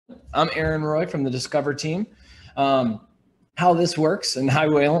I'm Aaron Roy from the Discover team. How this works, and hi,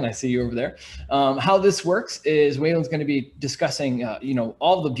 Waylon, I see you over there. How this works is Waylon's going to be discussing,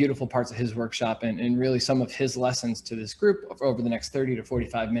 all the beautiful parts of his workshop and really some of his lessons to this group over the next 30 to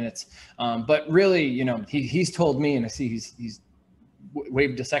 45 minutes. But really, he's told me, and I see he's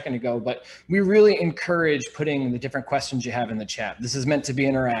waved a second ago, but we really encourage putting the different questions you have in the chat. This is meant to be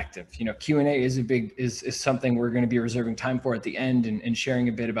interactive. Q&A is something we're going to be reserving time for at the end and sharing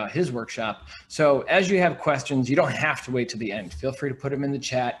a bit about his workshop. So as you have questions, you don't have to wait to the end. Feel free to put them in the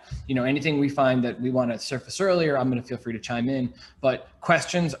chat. Anything we find that we want to surface earlier, I'm going to feel free to chime in, but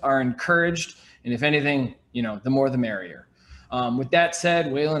questions are encouraged. And if anything, the more the merrier. With that said,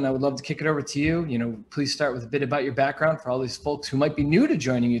 Waylon, I would love to kick it over to you. Please start with a bit about your background for all these folks who might be new to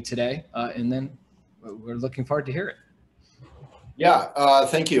joining you today, and then we're looking forward to hear it. Yeah,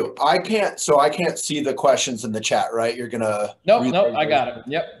 thank you. I can't see the questions in the chat, right? You're gonna. Nope, I got it.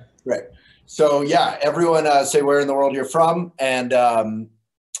 Yep. Great. So yeah, everyone say where in the world you're from, and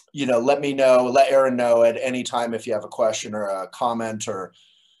let me know, let Aaron know at any time if you have a question or a comment, or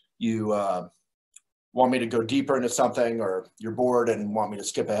you want me to go deeper into something, or you're bored and want me to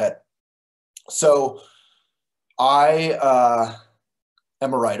skip ahead. So I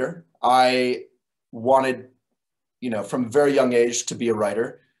am a writer. I wanted, from a very young age to be a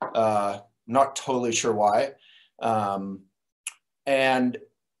writer. Not totally sure why. And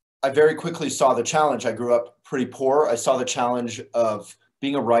I very quickly saw the challenge. I grew up pretty poor. I saw the challenge of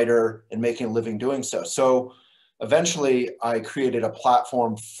being a writer and making a living doing so. So eventually, I created a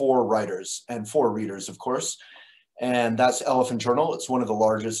platform for writers and for readers, of course, and that's Elephant Journal. It's one of the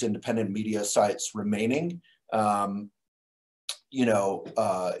largest independent media sites remaining.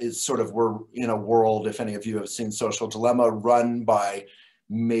 It's sort of, we're in a world, if any of you have seen Social Dilemma, run by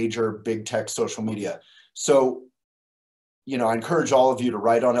major big tech social media. So, I encourage all of you to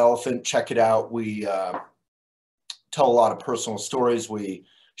write on Elephant, check it out. We tell a lot of personal stories. We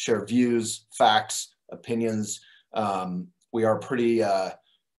share views, facts, opinions. We are pretty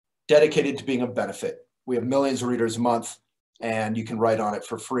dedicated to being of benefit. We have millions of readers a month, and you can write on it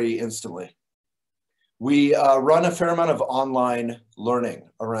for free instantly. We run a fair amount of online learning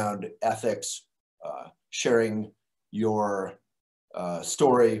around ethics, sharing your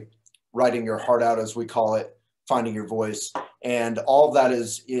story, writing your heart out, as we call it, finding your voice, and all of that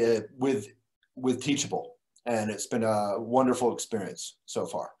is with Teachable. And it's been a wonderful experience so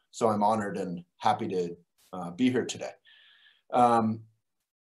far. So I'm honored and happy to be here today.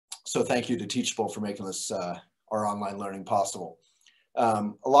 So thank you to Teachable for making this, our online learning possible.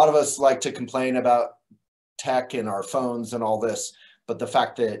 A lot of us like to complain about tech and our phones and all this, but the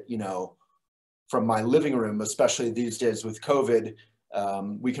fact that, from my living room, especially these days with COVID,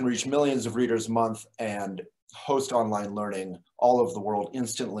 we can reach millions of readers a month and host online learning all over the world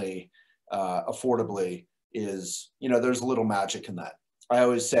instantly, affordably, is, there's a little magic in that. I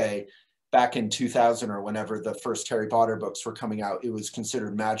always say, back in 2000 or whenever the first Harry Potter books were coming out, it was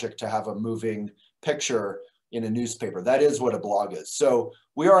considered magic to have a moving picture in a newspaper. That is what a blog is. So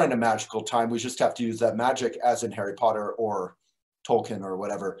we are in a magical time. We just have to use that magic, as in Harry Potter or Tolkien or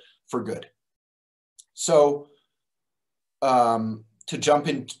whatever, for good. So to jump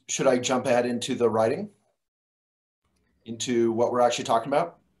in, should I jump ahead into the writing? Into what we're actually talking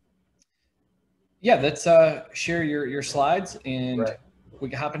about? Yeah, let's share your slides, and right, we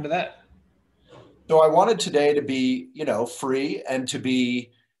can hop into that. So I wanted today to be, free, and to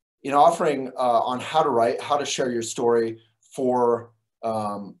be, offering on how to write, how to share your story for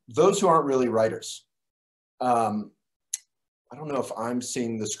those who aren't really writers. I don't know if I'm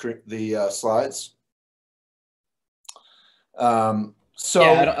seeing the screen, the slides. So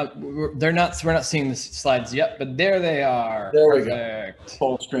yeah, we're not seeing the slides yet, but there they are. There Perfect. We go.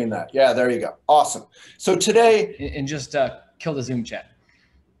 Full screen that. Yeah, there you go. Awesome. So today, and just kill the Zoom chat.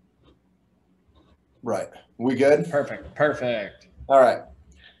 Right. We good? Perfect. All right.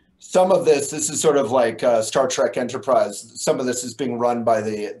 Some of this is sort of like Star Trek Enterprise. Some of this is being run by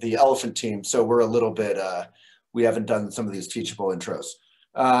the Elephant team. So we're a little bit, we haven't done some of these Teachable intros.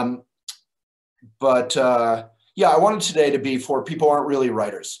 Yeah, I wanted today to be for people who aren't really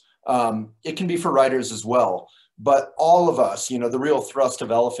writers. It can be for writers as well, but all of us, the real thrust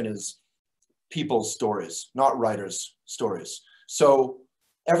of Elephant is people's stories, not writers' stories. So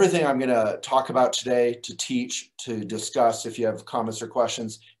everything I'm going to talk about today, to teach, to discuss, if you have comments or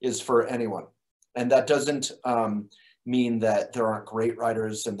questions, is for anyone. And that doesn't mean that there aren't great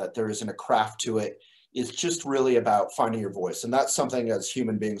writers and that there isn't a craft to it. It's just really about finding your voice. And that's something as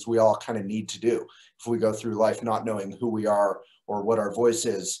human beings, we all kind of need to do. If we go through life not knowing who we are or what our voice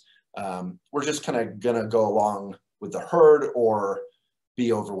is, we're just kind of going to go along with the herd or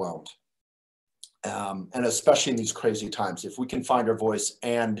be overwhelmed. And especially in these crazy times, if we can find our voice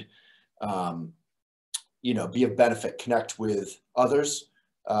and, you know, be of benefit, connect with others,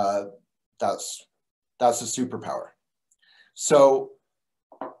 that's a superpower. So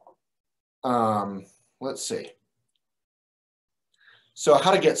let's see. So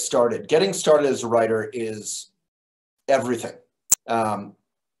how to get started. Getting started as a writer is everything.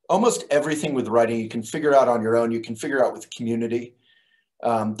 Almost everything with writing you can figure out on your own. You can figure out with community.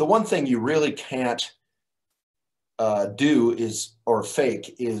 The one thing you really can't do is, or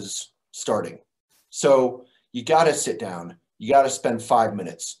fake, is starting. So you got to sit down. You got to spend 5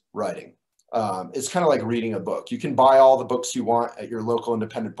 minutes writing. It's kind of like reading a book. You can buy all the books you want at your local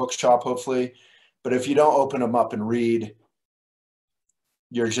independent bookshop, hopefully. But if you don't open them up and read,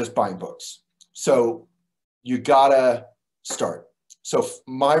 you're just buying books. So you got to start. So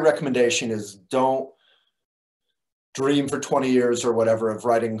my recommendation is don't dream for 20 years or whatever of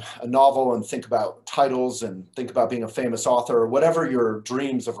writing a novel and think about titles and think about being a famous author or whatever your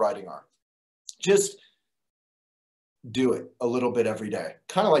dreams of writing are. Just do it a little bit every day.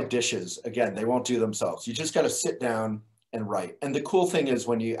 Kind of like dishes. Again, they won't do themselves. You just got to sit down and write. And the cool thing is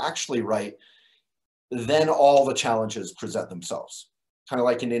when you actually write, then all the challenges present themselves. Kind of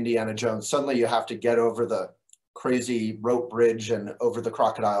like in Indiana Jones. Suddenly you have to get over the crazy rope bridge and over the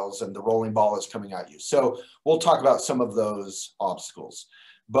crocodiles and the rolling ball is coming at you. So we'll talk about some of those obstacles.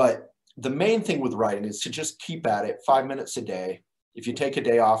 But the main thing with writing is to just keep at it 5 minutes a day. If you take a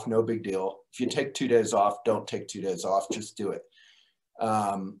day off, no big deal. If you take 2 days off, don't take 2 days off, just do it.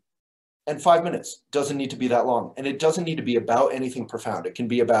 And 5 minutes doesn't need to be that long. And it doesn't need to be about anything profound. It can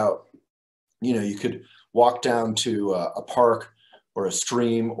be about, you know, you could walk down to a park or a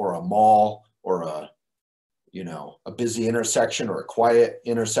stream or a mall or a busy intersection or a quiet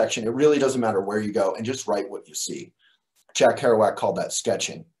intersection. It really doesn't matter where you go, and just write what you see. Jack Kerouac called that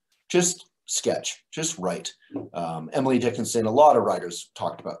sketching. Just sketch, just write. Emily Dickinson, a lot of writers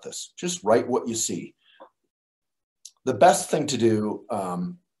talked about this. Just write what you see. The best thing to do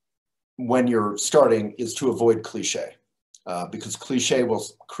when you're starting is to avoid cliche, because cliche will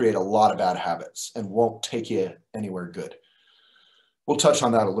create a lot of bad habits and won't take you anywhere good. We'll touch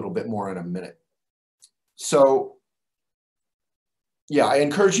on that a little bit more in a minute. So yeah, I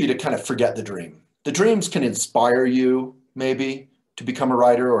encourage you to kind of forget the dream. The dreams can inspire you maybe to become a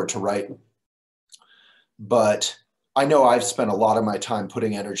writer or to write. But I know I've spent a lot of my time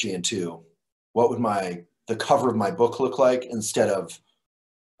putting energy into what would the cover of my book look like instead of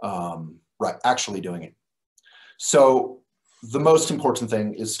actually doing it. So the most important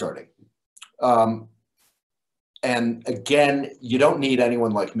thing is starting. And again, you don't need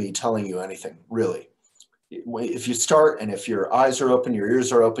anyone like me telling you anything, really. If you start and if your eyes are open, your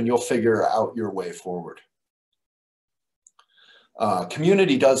ears are open, you'll figure out your way forward.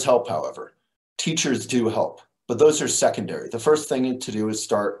 Community does help, however. Teachers do help, but those are secondary. The first thing to do is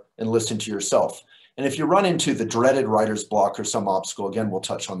start and listen to yourself. And if you run into the dreaded writer's block or some obstacle, again, we'll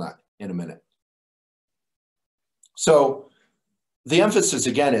touch on that in a minute. So the emphasis,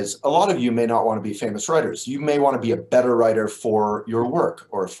 again, is a lot of you may not want to be famous writers. You may want to be a better writer for your work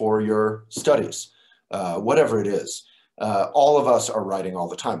or for your studies. Whatever it is, all of us are writing all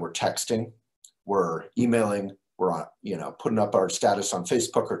the time. We're texting, we're emailing, we're on, putting up our status on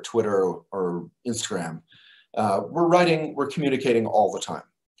Facebook or Twitter or Instagram. We're writing, we're communicating all the time.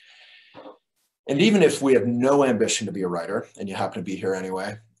 And even if we have no ambition to be a writer, and you happen to be here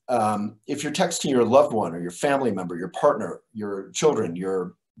anyway, if you're texting your loved one or your family member, your partner, your children,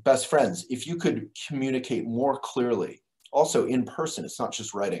 your best friends, if you could communicate more clearly, also in person, it's not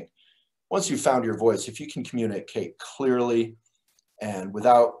just writing. Once you've found your voice, if you can communicate clearly and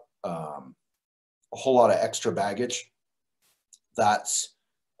without a whole lot of extra baggage, that's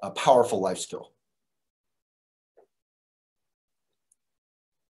a powerful life skill.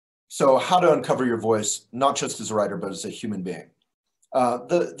 So how to uncover your voice, not just as a writer, but as a human being.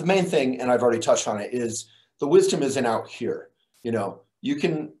 The main thing, and I've already touched on it, is the wisdom isn't out here. You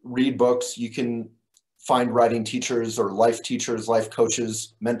can read books, you can find writing teachers or life teachers, life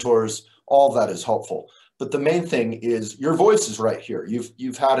coaches, mentors. All of that is helpful. But the main thing is your voice is right here.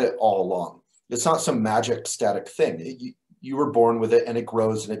 You've had it all along. It's not some magic static thing. You were born with it, and it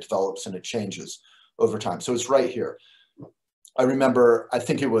grows and it develops and it changes over time. So it's right here. I remember, I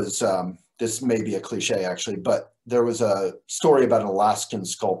think it was, this may be a cliche actually, but there was a story about an Alaskan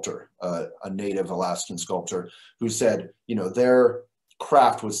sculptor, a native Alaskan sculptor, who said, their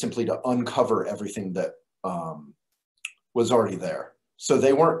craft was simply to uncover everything that was already there. So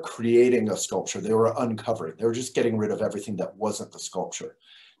they weren't creating a sculpture, they were uncovering. They were just getting rid of everything that wasn't the sculpture.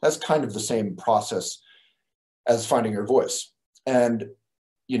 That's kind of the same process as finding your voice. And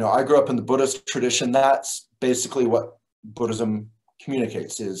I grew up in the Buddhist tradition. That's basically what Buddhism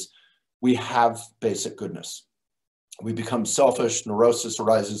communicates, is we have basic goodness. We become selfish. Neurosis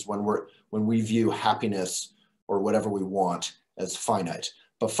arises when we view happiness or whatever we want as finite.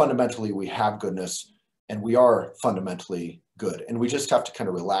 But fundamentally, we have goodness, and we are fundamentally good. And we just have to kind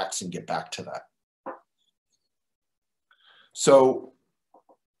of relax and get back to that. So,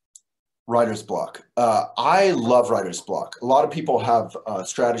 writer's block. I love writer's block. A lot of people have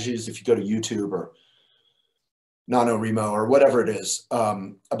strategies, if you go to YouTube or NaNoWriMo or whatever it is,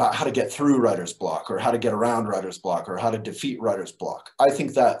 about how to get through writer's block or how to get around writer's block or how to defeat writer's block. I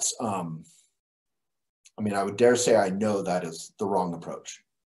think that's, I would dare say I know that is the wrong approach.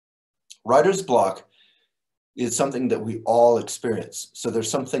 Writer's block is something that we all experience. So there's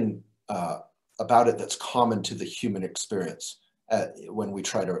something about it that's common to the human experience when we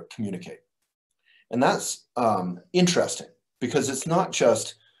try to communicate. And that's interesting because it's not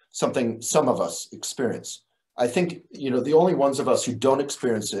just something some of us experience. I think, the only ones of us who don't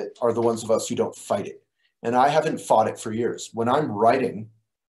experience it are the ones of us who don't fight it. And I haven't fought it for years. When I'm writing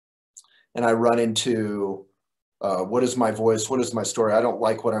and I run into, what is my voice? What is my story? I don't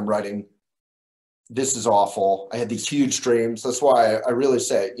like what I'm writing. This is awful. I had these huge dreams. That's why I really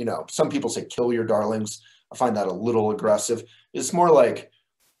say, some people say, kill your darlings. I find that a little aggressive. It's more like,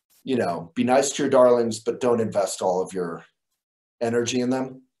 be nice to your darlings, but don't invest all of your energy in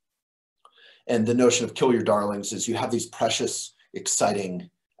them. And the notion of kill your darlings is you have these precious, exciting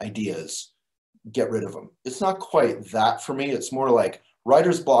ideas, get rid of them. It's not quite that for me. It's more like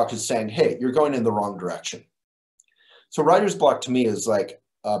writer's block is saying, hey, you're going in the wrong direction. So writer's block to me is like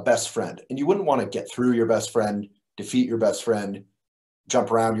a best friend. And you wouldn't want to get through your best friend, defeat your best friend,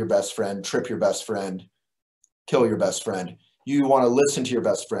 jump around your best friend, trip your best friend, kill your best friend. You want to listen to your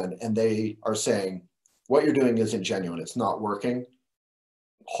best friend and they are saying, what you're doing isn't genuine. It's not working.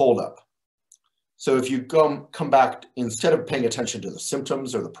 Hold up. So if you come back, instead of paying attention to the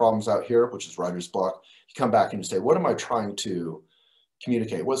symptoms or the problems out here, which is writer's block, you come back and you say, what am I trying to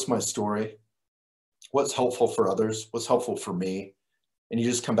communicate? What's my story? What's helpful for others? What's helpful for me? And you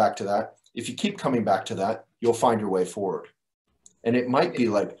just come back to that. If you keep coming back to that, you'll find your way forward. And it might be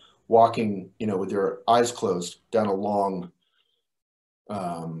like walking, with your eyes closed down a long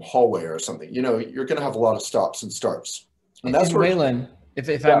hallway or something. You're going to have a lot of stops and starts. And that's where, Waylon,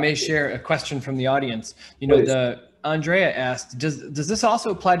 if I may share a question from the audience, Andrea asked, does this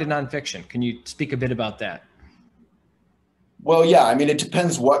also apply to nonfiction? Can you speak a bit about that? Well, yeah, it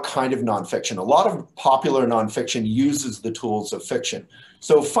depends what kind of nonfiction. A lot of popular nonfiction uses the tools of fiction.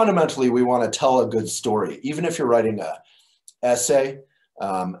 So fundamentally, we want to tell a good story. Even if you're writing an essay,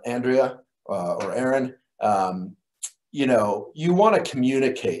 Andrea or Aaron, you want to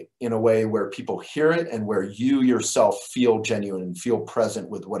communicate in a way where people hear it and where you yourself feel genuine and feel present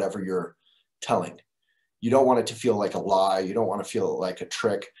with whatever you're telling. You don't want it to feel like a lie. You don't want to feel like a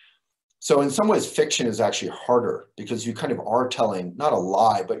trick. So in some ways, fiction is actually harder because you kind of are telling, not a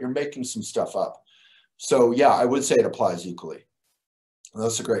lie, but you're making some stuff up. So yeah, I would say it applies equally.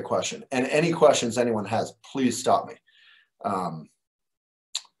 That's a great question. And any questions anyone has, please stop me.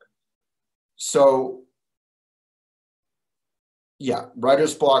 Yeah,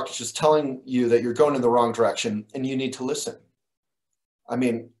 writer's block is just telling you that you're going in the wrong direction and you need to listen.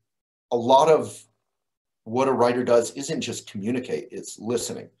 A lot of what a writer does isn't just communicate, it's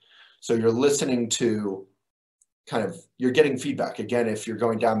listening. So you're listening to you're getting feedback. Again, if you're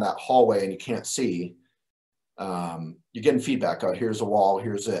going down that hallway and you can't see, you're getting feedback. Oh, here's a wall,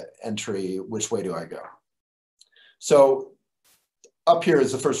 here's an entry, which way do I go? So up here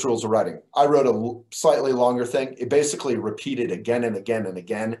is the first rules of writing. I wrote a slightly longer thing. It basically repeated again and again and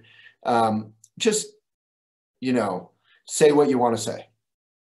again. Just, say what you want to say.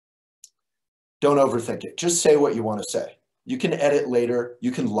 Don't overthink it. Just say what you want to say. You can edit later.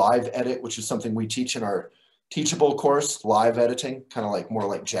 You can live edit, which is something we teach in our Teachable course, live editing, kind of like more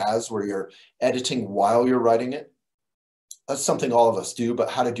like jazz, where you're editing while you're writing it. That's something all of us do, but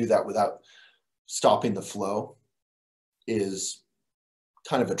how to do that without stopping the flow is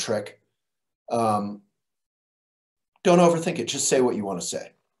kind of a trick. Don't overthink it. Just say what you want to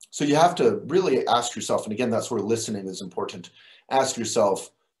say. So you have to really ask yourself, and again, that's where listening is important. Ask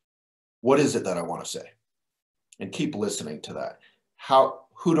yourself, what is it that I want to say? And keep listening to that.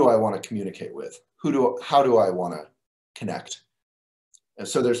 Who do I want to communicate with? How do I want to connect? And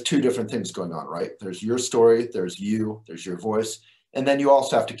so there's two different things going on, right? There's your story, there's you, there's your voice, and then you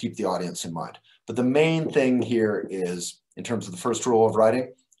also have to keep the audience in mind. But the main thing here is, in terms of the first rule of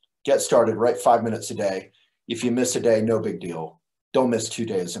writing, get started, write 5 minutes a day. If you miss a day, no big deal. Don't miss 2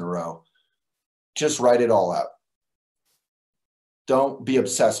 days in a row. Just write it all out. Don't be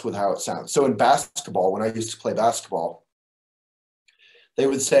obsessed with how it sounds. So in basketball, when I used to play basketball, they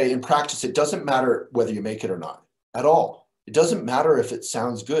would say in practice, it doesn't matter whether you make it or not at all. It doesn't matter if it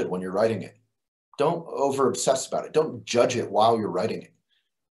sounds good when you're writing it. Don't over obsess about it. Don't judge it while you're writing it.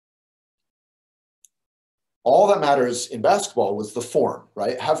 All that matters in basketball was the form,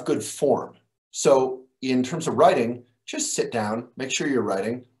 right? Have good form. So in terms of writing, just sit down, make sure you're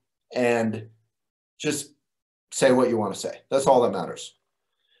writing, and just say what you want to say. That's all that matters.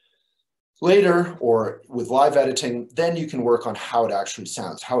 Later, or with live editing, then you can work on how it actually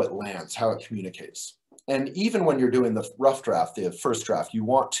sounds, how it lands, how it communicates. And even when you're doing the rough draft, the first draft, you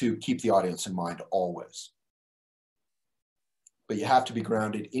want to keep the audience in mind always. But you have to be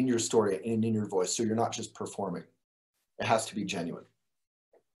grounded in your story and in your voice, so you're not just performing. It has to be genuine.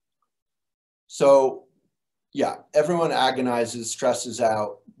 So yeah, everyone agonizes, stresses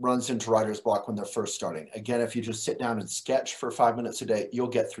out, runs into writer's block when they're first starting. Again, if you just sit down and sketch for 5 minutes a day, you'll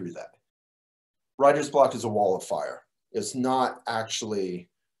get through that. Writer's block is a wall of fire. It's not actually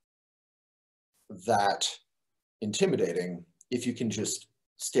that intimidating if you can just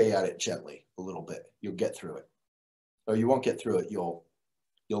stay at it gently a little bit. You'll get through it. Or you won't get through it. You'll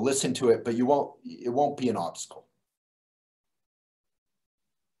listen to it, but it won't be an obstacle.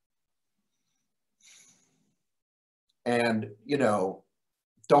 And, you know,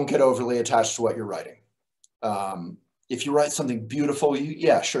 don't get overly attached to what you're writing. If you write something beautiful,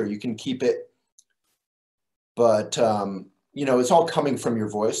 yeah, sure, you can keep it. But, you know, it's all coming from your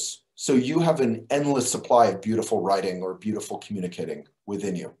voice. So you have an endless supply of beautiful writing or beautiful communicating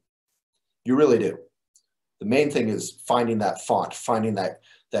within you. You really do. The main thing is finding that font, finding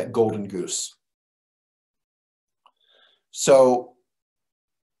that golden goose. So,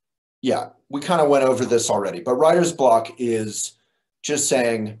 yeah, we kind of went over this already, but writer's block is just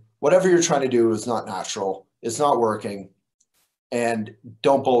saying whatever you're trying to do is not natural, it's not working, and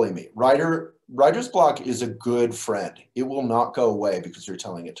don't bully me. Writer's block is a good friend. It will not go away because you're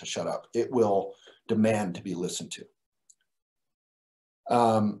telling it to shut up. It will demand to be listened to.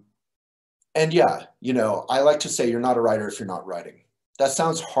 And yeah, you know, I like to say you're not a writer if you're not writing. That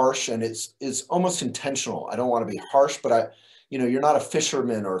sounds harsh, and it's almost intentional. I don't want to be harsh, but you know, you're not a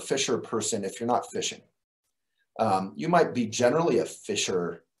fisherman or a fisher person if you're not fishing. You might be generally a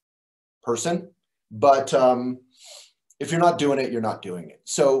fisher person, but if you're not doing it, you're not doing it.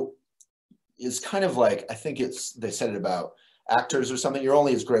 So it's kind of like, I think they said it about actors or something. You're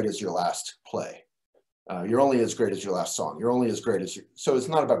only as great as your last play. You're only as great as your last song. You're only as great as so it's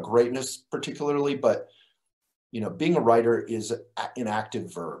not about greatness particularly, but you know, being a writer is an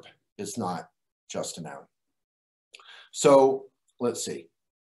active verb. It's not just a noun. So let's see.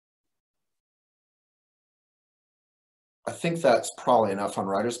 I think that's probably enough on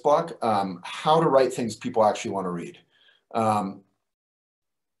writer's block. How to write things people actually want to read.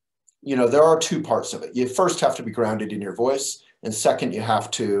 You know, there are two parts of it. You first have to be grounded in your voice, and second, you have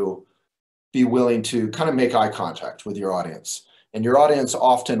to be willing to kind of make eye contact with your audience. And your audience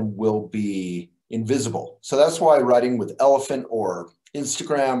often will be invisible. So that's why writing with Elephant or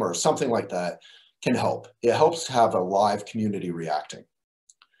Instagram or something like that can help. It helps to have a live community reacting.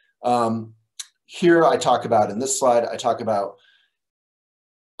 Here I talk about, in this slide, I talk about,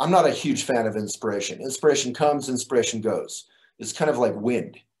 I'm not a huge fan of inspiration. Inspiration comes, inspiration goes. It's kind of like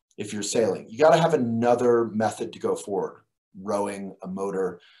wind if you're sailing. You got to have another method to go forward. Rowing, a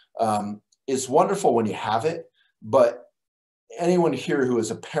motor. It's wonderful when you have it, but anyone here who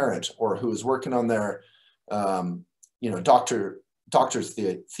is a parent or who is working on their, you know, doctor's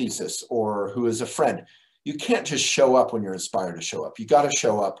thesis, or who is a friend, you can't just show up when you're inspired to show up. You got to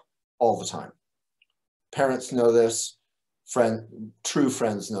show up all the time. Parents know this, true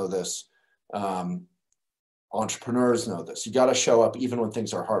friends know this, entrepreneurs know this. You got to show up even when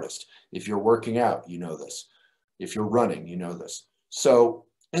things are hardest. If you're working out, you know this. If you're running, you know this. So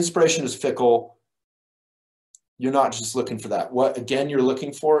inspiration is fickle. You're not just looking for that. What, again, you're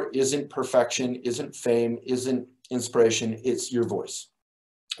looking for isn't perfection, isn't fame, isn't inspiration, it's your voice.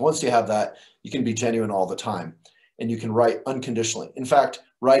 Once you have that, you can be genuine all the time, and you can write unconditionally. In fact,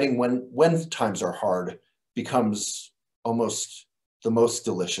 writing when times are hard becomes almost the most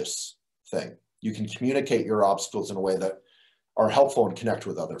delicious thing. You can communicate your obstacles in a way that are helpful and connect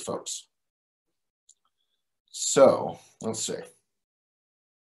with other folks. So let's see.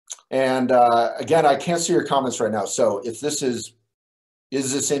 And again, I can't see your comments right now. So if this is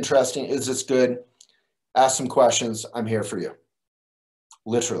this interesting? Is this good? Ask some questions. I'm here for you,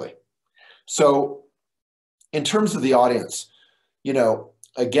 literally. So in terms of the audience, you know,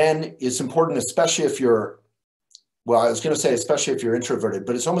 again, it's important, especially if you're well, I was going to say, especially if you're introverted,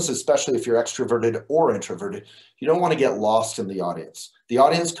 but it's almost especially if you're extroverted or introverted, you don't want to get lost in the audience. The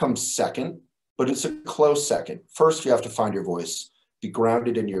audience comes second, but it's a close second. First, you have to find your voice, be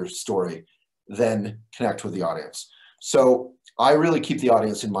grounded in your story, then connect with the audience. So I really keep the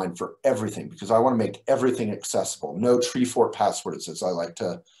audience in mind for everything because I want to make everything accessible. No tree fort passwords, as I like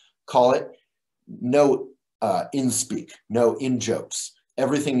to call it. No in-speak, no in-jokes.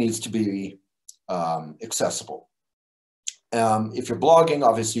 Everything needs to be accessible. If you're blogging,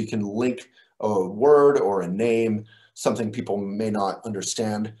 obviously you can link a word or a name, something people may not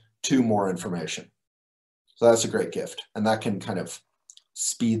understand, to more information. So that's a great gift, and that can kind of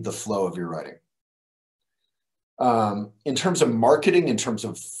speed the flow of your writing. In terms of marketing, in terms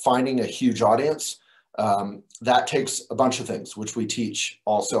of finding a huge audience, that takes a bunch of things, which we teach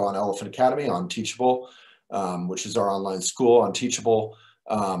also on Elephant Academy, on Teachable, which is our online school on Teachable.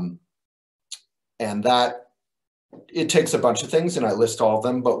 And that, it takes a bunch of things, and I list all of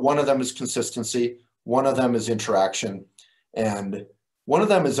them, but one of them is consistency, one of them is interaction, and one of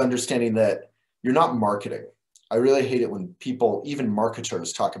them is understanding that you're not marketing. I really hate it when people, even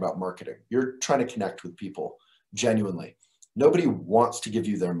marketers, talk about marketing. You're trying to connect with people genuinely. Nobody wants to give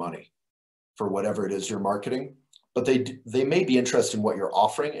you their money for whatever it is you're marketing, but they may be interested in what you're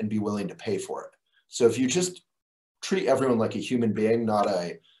offering and be willing to pay for it. So if you just treat everyone like a human being, not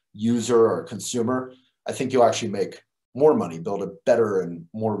a user or a consumer, I think you'll actually make more money, build a better and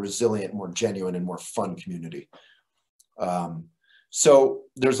more resilient, more genuine and more fun community. So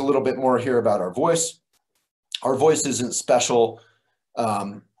there's a little bit more here about our voice. Our voice isn't special.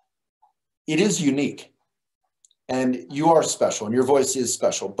 It is unique, and you are special, and your voice is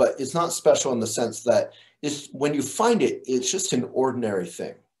special, but it's not special in the sense that when you find it, it's just an ordinary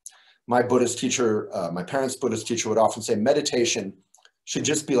thing. My Buddhist teacher, my parents' Buddhist teacher would often say meditation should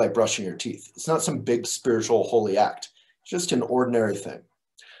just be like brushing your teeth. It's not some big spiritual holy act. It's just an ordinary thing.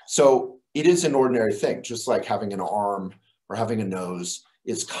 So it is an ordinary thing, just like having an arm or having a nose.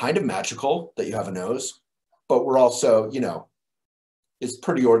 It's kind of magical that you have a nose, but we're also, you know, it's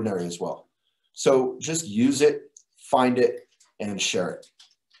pretty ordinary as well. So just use it, find it, and share it.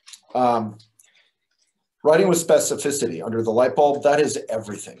 Writing with specificity under the light bulb, that is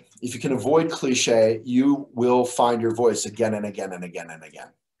everything. If you can avoid cliche, you will find your voice again and again and again and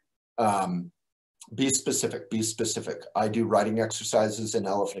again. Be specific, be specific. I do writing exercises in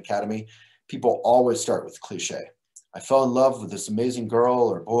Elephant Academy. People always start with cliche. I fell in love with this amazing girl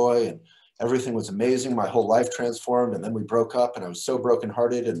or boy, and everything was amazing. My whole life transformed, and then we broke up, and I was so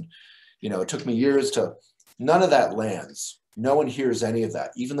brokenhearted, and you know, it took me years to, none of that lands. No one hears any of that,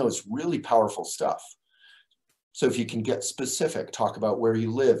 even though it's really powerful stuff. So if you can get specific, talk about where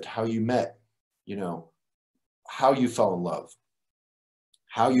you lived, how you met, you know, how you fell in love,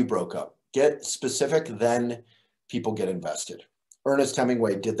 how you broke up. Get specific, then people get invested. Ernest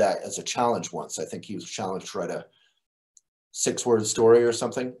Hemingway did that as a challenge once. I think he was challenged to write a 6-word story or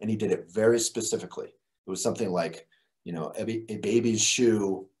something, and he did it very specifically. It was something like, you know, a baby's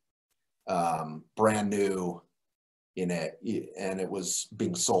shoe, brand new in it, and it was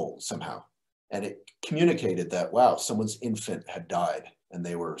being sold somehow. And it communicated that, wow, someone's infant had died and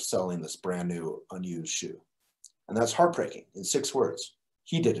they were selling this brand new unused shoe. And that's heartbreaking in 6 words.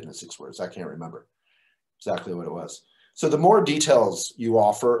 He did it in 6 words. I can't remember exactly what it was. So the more details you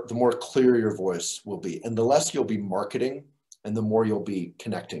offer, the more clear your voice will be. And the less you'll be marketing and the more you'll be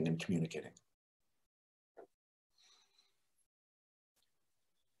connecting and communicating.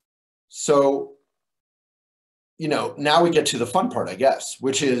 So, you know, now we get to the fun part, I guess,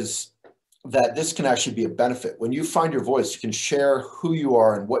 which is that this can actually be a benefit. When you find your voice, you can share who you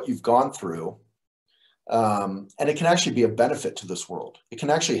are and what you've gone through. And it can actually be a benefit to this world. It can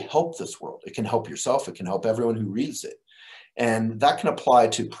actually help this world. It can help yourself. It can help everyone who reads it. And that can apply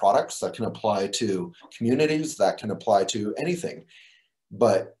to products, that can apply to communities, that can apply to anything.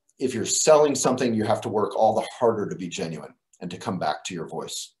 But if you're selling something, you have to work all the harder to be genuine and to come back to your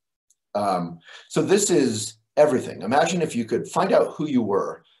voice. So this is everything. Imagine if you could find out who you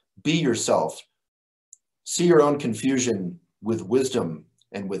were, be yourself, see your own confusion with wisdom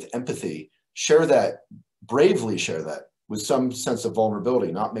and with empathy, share that, bravely share that with some sense of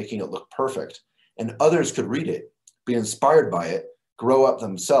vulnerability, not making it look perfect. And others could read it, be inspired by it, grow up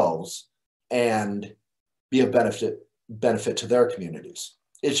themselves, and be a benefit to their communities.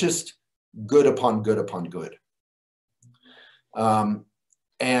 It's just good upon good upon good.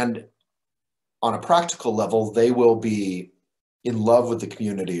 And on a practical level, they will be in love with the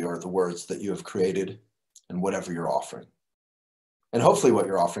community or the words that you have created and whatever you're offering. And hopefully what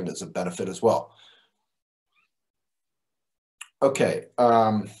you're offering is a benefit as well. Okay.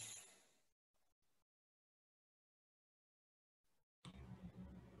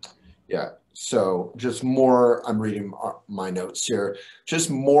 Yeah. So just more, I'm reading my notes here, just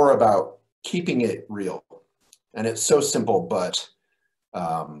more about keeping it real. And it's so simple, but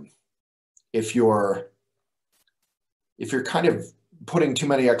if you're kind of putting too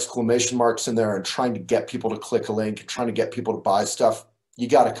many exclamation marks in there and trying to get people to click a link and trying to get people to buy stuff, you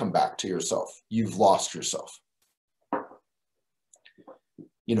got to come back to yourself. You've lost yourself.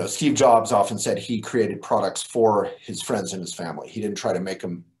 You know, Steve Jobs often said he created products for his friends and his family. He didn't try to make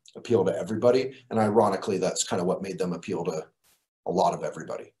them appeal to everybody. And ironically, that's kind of what made them appeal to a lot of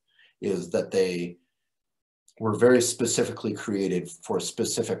everybody, is that they were very specifically created for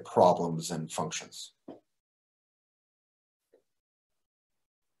specific problems and functions.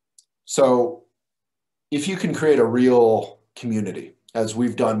 So if you can create a real community, as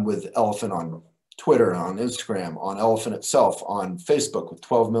we've done with Elephant on Twitter, on Instagram, on Elephant itself, on Facebook with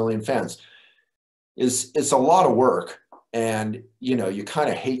 12 million fans, it's a lot of work. And you know, you kind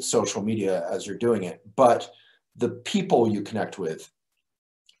of hate social media as you're doing it, but the people you connect with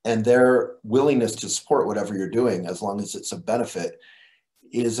and their willingness to support whatever you're doing, as long as it's a benefit,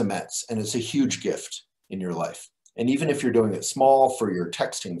 is immense. And it's a huge gift in your life. And even if you're doing it small, for your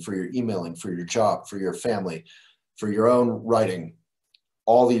texting, for your emailing, for your job, for your family, for your own writing,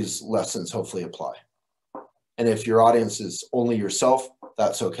 all these lessons hopefully apply. And if your audience is only yourself,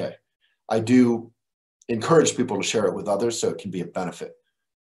 that's okay. I do encourage people to share it with others so it can be a benefit.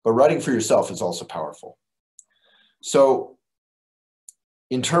 But writing for yourself is also powerful. So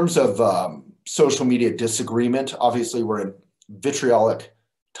in terms of social media disagreement, obviously we're in vitriolic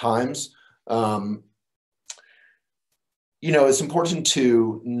times. You know, it's important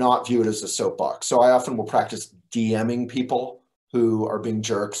to not view it as a soapbox. So I often will practice DMing people who are being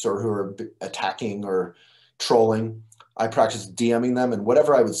jerks or who are attacking or trolling. I practice DMing them, and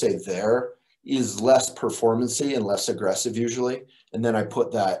whatever I would say there is less performancy and less aggressive usually. And then I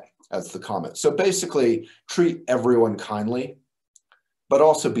put that as the comment. So basically treat everyone kindly, but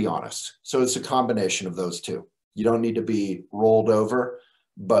also be honest. So it's a combination of those two. You don't need to be rolled over,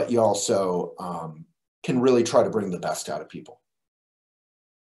 but you also can really try to bring the best out of people.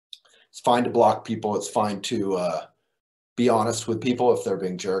 It's fine to block people. It's fine to be honest with people if they're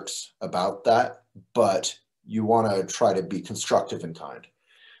being jerks about that, but you want to try to be constructive and kind.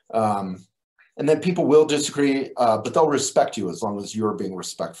 And then people will disagree, but they'll respect you as long as you're being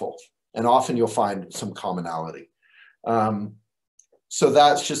respectful. And often you'll find some commonality. So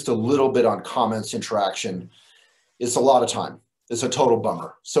that's just a little bit on comments, interaction. It's a lot of time. It's a total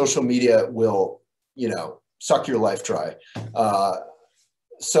bummer. Social media will, you know, suck your life dry.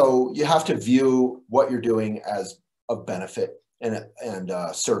 So you have to view what you're doing as of benefit and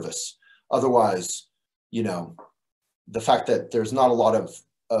service. Otherwise, you know, the fact that there's not a lot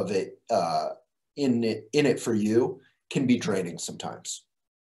of it in it for you can be draining sometimes.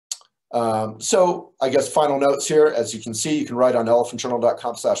 So I guess final notes here, as you can see, you can write on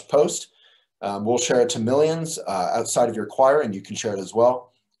elephantjournal.com/post. We'll share it to millions outside of your choir, and you can share it as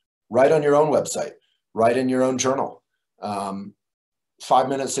well. Write on your own website, write in your own journal, 5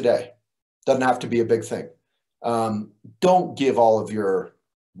 minutes a day. Doesn't have to be a big thing. Don't give all of your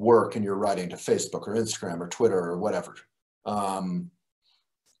work and your writing to Facebook or Instagram or Twitter or whatever.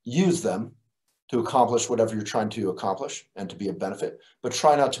 Use them to accomplish whatever you're trying to accomplish and to be a benefit, but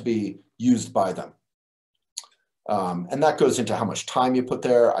try not to be used by them. And that goes into how much time you put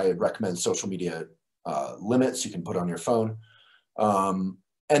there. I recommend social media limits you can put on your phone.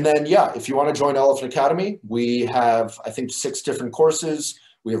 And then, yeah, if you want to join Elephant Academy, we have, I think, 6 different courses.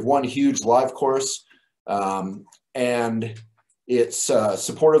 We have one huge live course, and it's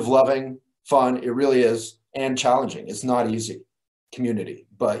supportive, loving, fun. It really is, and challenging. It's not easy community,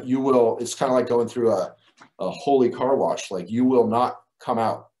 but you will, it's kind of like going through a holy car wash. Like, you will not come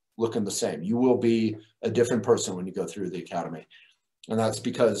out looking the same. You will be a different person when you go through the academy. And that's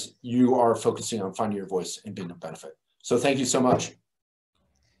because you are focusing on finding your voice and being a benefit. So thank you so much.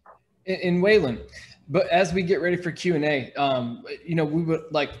 In Waylon, but as we get ready for Q&A, you know, we would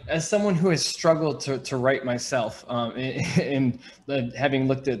like, as someone who has struggled to write myself, and having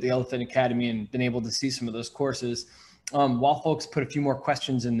looked at the Elephant Academy and been able to see some of those courses, while folks put a few more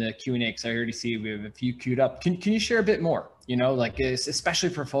questions in the Q&A, because I already see we have a few queued up. Can you share a bit more? You know, like, especially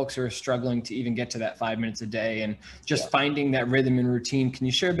for folks who are struggling to even get to that 5 minutes a day and just finding that rhythm and routine. Can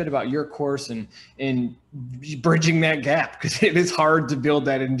you share a bit about your course and bridging that gap? Because it is hard to build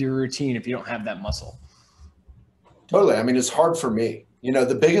that into your routine if you don't have that muscle. Totally. I mean, it's hard for me. You know,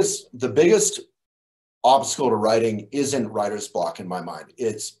 the biggest obstacle to writing isn't writer's block in my mind.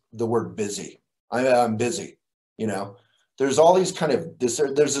 It's the word busy. I'm busy. You know, there's all these kind of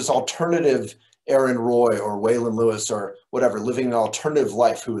there's this alternative Aaron Roy or Waylon Lewis or whatever, living an alternative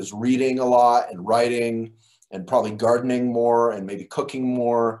life, who is reading a lot and writing and probably gardening more and maybe cooking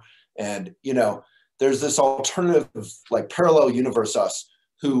more. And, you know, there's this alternative, like parallel universe us,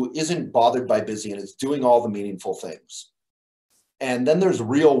 who isn't bothered by busy and is doing all the meaningful things. And then there's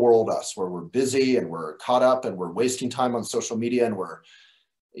real world us, where we're busy and we're caught up and we're wasting time on social media and we're,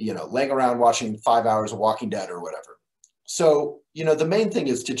 you know, laying around watching 5 hours of Walking Dead or whatever. So, you know, the main thing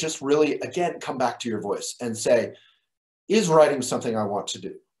is to just really, again, come back to your voice and say, is writing something I want to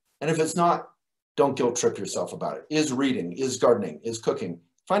do? And if it's not, don't guilt trip yourself about it. Is reading, is gardening, is cooking?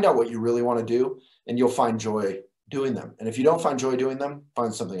 Find out what you really want to do, and you'll find joy doing them. And if you don't find joy doing them,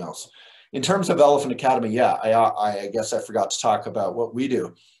 find something else. In terms of Elephant Academy, yeah, I guess I forgot to talk about what we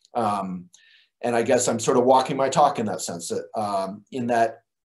do. And I guess I'm sort of walking my talk in that sense, that, in that,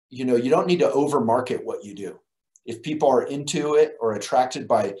 you know, you don't need to over market what you do. If people are into it or attracted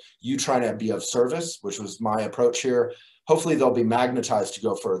by you trying to be of service, which was my approach here, hopefully they'll be magnetized to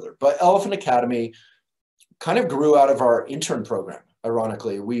go further. But Elephant Academy kind of grew out of our intern program.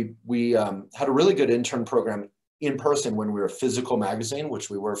 Ironically, we had a really good intern program in person when we were a physical magazine, which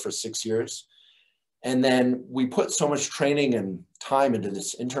we were for 6 years. And then we put so much training and time into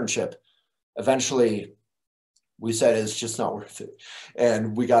this internship. Eventually, we said it's just not worth it.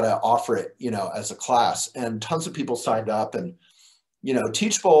 And we got to offer it, you know, as a class. And tons of people signed up. And, you know,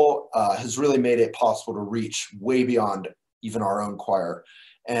 Teachable has really made it possible to reach way beyond even our own choir.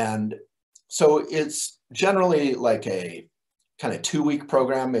 And so it's generally like a kind of 2-week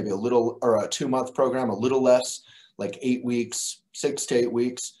program, maybe a little, or a 2-month program, a little less, like 8 weeks, 6 to 8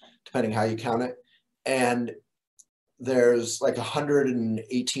 weeks, depending how you count it. And there's like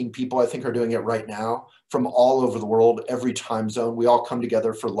 118 people, I think, are doing it right now from all over the world, every time zone. We all come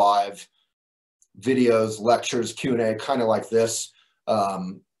together for live videos, lectures, Q&A, kind of like this,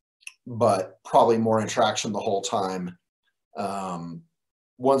 but probably more interaction the whole time,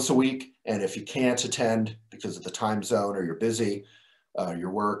 once a week. And if you can't attend because of the time zone or you're busy, your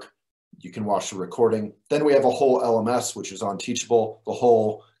work, you can watch the recording. Then we have a whole LMS, which is on Teachable, the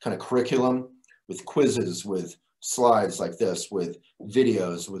whole kind of curriculum with quizzes, with slides like this, with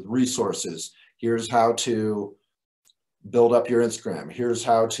videos, with resources. Here's how to build up your Instagram. Here's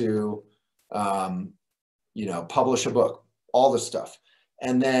how to, you know, publish a book, all this stuff.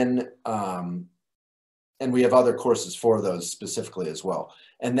 And then, and we have other courses for those specifically as well.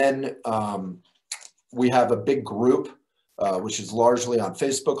 And then we have a big group, which is largely on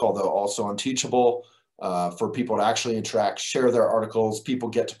Facebook, although also on Teachable, for people to actually interact, share their articles. People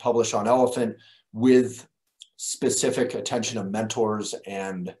get to publish on Elephant with specific attention of mentors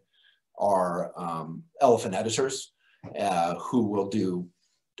and our Elephant editors, who will do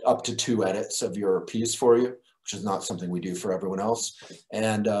up to 2 edits of your piece for you, which is not something we do for everyone else.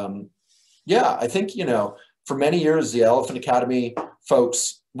 And yeah, I think, you know, for many years, the Elephant Academy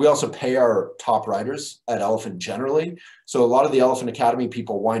folks, we also pay our top writers at Elephant generally. So a lot of the Elephant Academy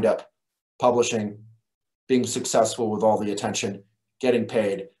people wind up publishing, being successful with all the attention, getting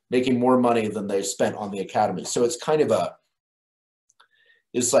paid, making more money than they spent on the Academy. So it's kind of a,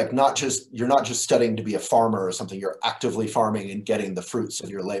 it's like you're not just studying to be a farmer or something, you're actively farming and getting the fruits of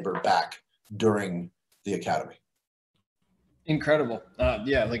your labor back during the Academy. Incredible.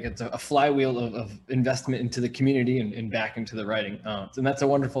 Yeah, like it's a flywheel of investment into the community and back into the writing. And that's a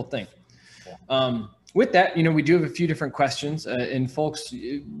wonderful thing. With that, you know, we do have a few different questions, and folks,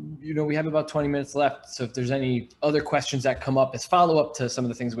 you know, we have about 20 minutes left. So if there's any other questions that come up as follow up to some of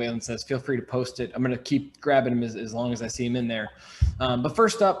the things Waylon says, feel free to post it. I'm going to keep grabbing them as long as I see them in there. But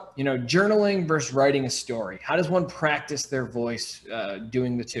first up, you know, journaling versus writing a story. How does one practice their voice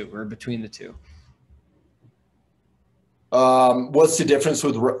doing the two or between the two? What's the difference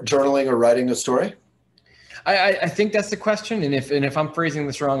with journaling or writing a story? I think that's the question. And if I'm phrasing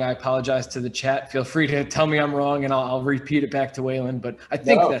this wrong, I apologize to the chat. Feel free to tell me I'm wrong and I'll repeat it back to Waylon, but I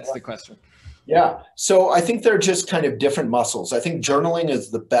think that's the question. Yeah. So I think they're just kind of different muscles. I think journaling is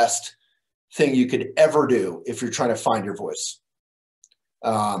the best thing you could ever do if you're trying to find your voice.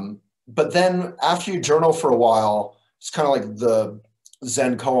 But then after you journal for a while, it's kind of like the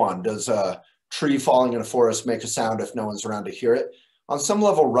Zen koan. Does a tree falling in a forest make a sound if no one's around to hear it? On some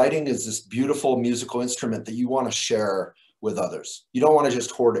level, writing is this beautiful musical instrument that you want to share with others. You don't want to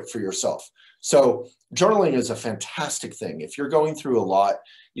just hoard it for yourself. So journaling is a fantastic thing. If you're going through a lot,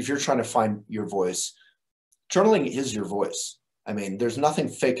 if you're trying to find your voice, journaling is your voice. I mean, there's nothing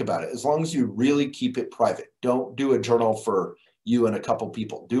fake about it. As long as you really keep it private. Don't do a journal for you and a couple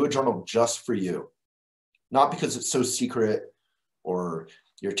people. Do a journal just for you. Not because it's so secret or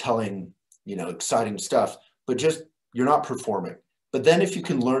you're telling, you know, exciting stuff, but just you're not performing. But then if you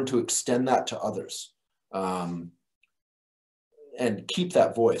can learn to extend that to others, and keep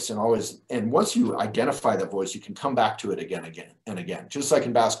that voice, and once you identify that voice, you can come back to it again and again. Just like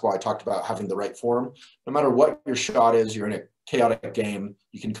in basketball, I talked about having the right form. No matter what your shot is, you're in a chaotic game,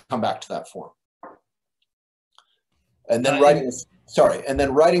 you can come back to that form. And then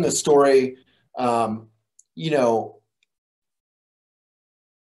writing a story, you know,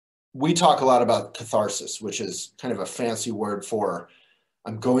 we talk a lot about catharsis, which is kind of a fancy word for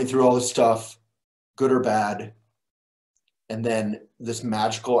I'm going through all this stuff, good or bad. And then this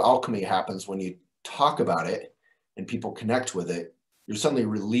magical alchemy happens when you talk about it and people connect with it. You're suddenly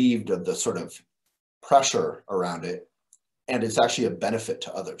relieved of the sort of pressure around it, and it's actually a benefit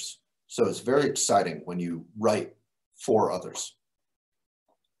to others. So it's very exciting when you write for others.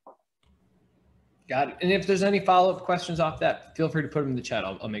 Got it. And if there's any follow-up questions off that, feel free to put them in the chat.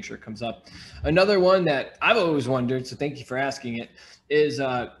 I'll make sure it comes up. Another one that I've always wondered, so thank you for asking it, is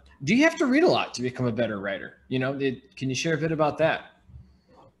do you have to read a lot to become a better writer? You know, can you share a bit about that?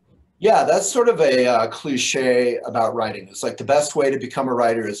 Yeah, that's sort of a cliche about writing. It's like the best way to become a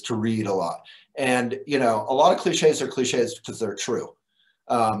writer is to read a lot. And, you know, a lot of cliches are cliches because they're true.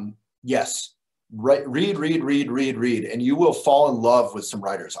 Yes, read, and you will fall in love with some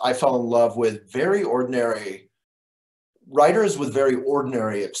writers. I fell in love with very ordinary writers with very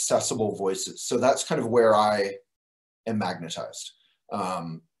ordinary, accessible voices. So that's kind of where I am magnetized.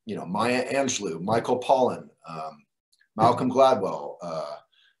 You know, Maya Angelou, Michael Pollan, Malcolm Gladwell,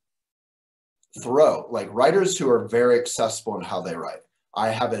 Thoreau, like writers who are very accessible in how they write. I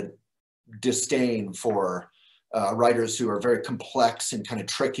have a disdain for writers who are very complex and kind of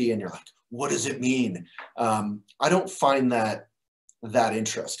tricky, and you're like, what does it mean? I don't find that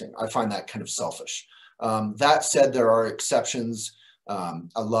interesting. I find that kind of selfish. That said, there are exceptions.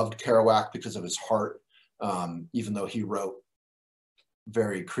 I loved Kerouac because of his heart, even though he wrote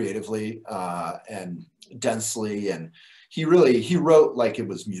very creatively and densely, and he wrote like it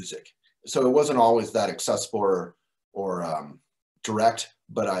was music. So it wasn't always that accessible or direct,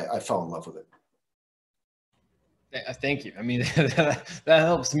 but I fell in love with it. Thank you. I mean, that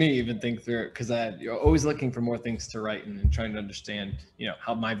helps me even think through it, because you're always looking for more things to write and trying to understand, you know,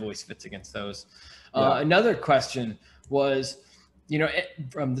 how my voice fits against those. Yeah. Another question was, you know,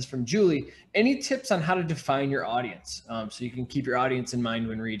 from Julie, any tips on how to define your audience, so you can keep your audience in mind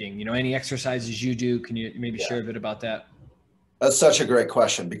when reading? You know, any exercises you do? Can you maybe share a bit about that? That's such a great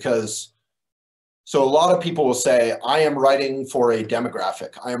question, because so a lot of people will say, I am writing for a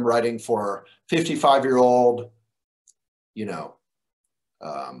demographic. I am writing for 55-year-old, you know,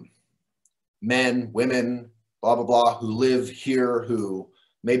 men, women, blah, blah, blah, who live here, who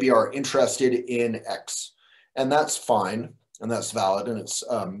maybe are interested in X. And that's fine, and that's valid, and it's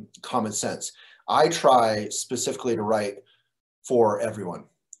common sense. I try specifically to write for everyone.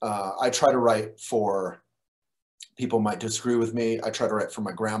 I try to write for people who might disagree with me. I try to write for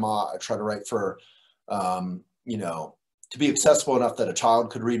my grandma. I try to write for, you know, to be accessible enough that a child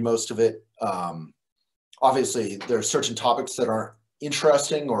could read most of it. Obviously, there are certain topics that aren't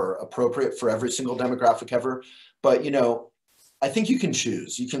interesting or appropriate for every single demographic ever. But, you know, I think you can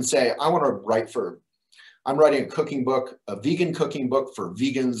choose. You can say, I want to write I'm writing a cooking book, a vegan cooking book for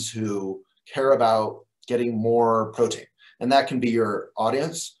vegans who care about getting more protein. And that can be your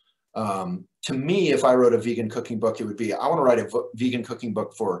audience. To me, if I wrote a vegan cooking book, it would be, I want to write a vegan cooking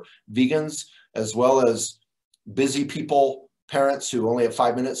book for vegans, as well as busy people, parents who only have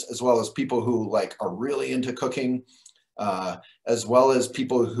 5 minutes, as well as people who like are really into cooking, as well as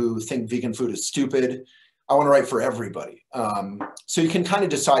people who think vegan food is stupid. I want to write for everybody. So you can kind of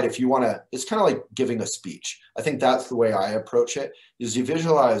decide if you want to, it's kind of like giving a speech. I think that's the way I approach it, is you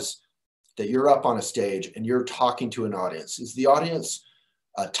visualize that you're up on a stage and you're talking to an audience. Is the audience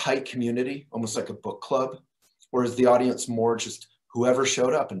a tight community, almost like a book club? Or is the audience more just whoever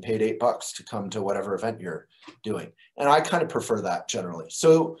showed up and paid $8 to come to whatever event you're doing? And I kind of prefer that generally.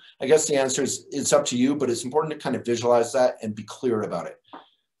 So I guess the answer is it's up to you, but it's important to kind of visualize that and be clear about it.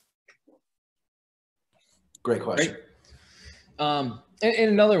 Great question. Great. And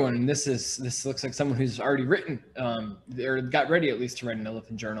another one, and this looks like someone who's already written or got ready at least to write an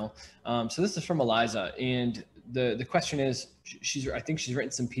elephant journal. So this is from Eliza, and the question is, I think she's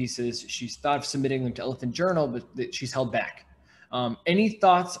written some pieces. She's thought of submitting them to Elephant Journal, but she's held back. Any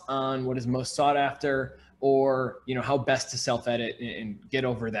thoughts on what is most sought after, or, you know, how best to self-edit and get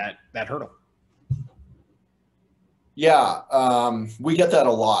over that hurdle? Yeah, we get that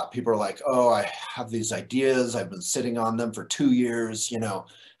a lot. People are like, oh, I have these ideas. I've been sitting on them for 2 years. You know,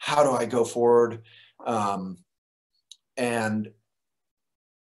 how do I go forward? And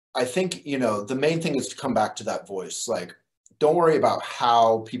I think, you know, the main thing is to come back to that voice. Like, Don't worry about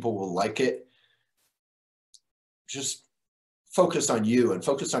how people will like it. Just focus on you and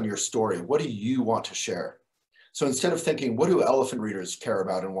focus on your story. What do you want to share? So instead of thinking, what do elephant readers care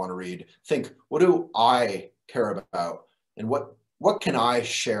about and want to read? Think, what do I care about? And what can I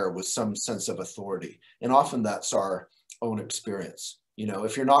share with some sense of authority? And often that's our own experience. You know,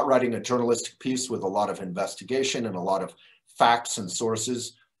 if you're not writing a journalistic piece with a lot of investigation and a lot of facts and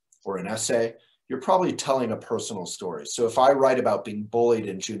sources, or an essay, you're probably telling a personal story. So if I write about being bullied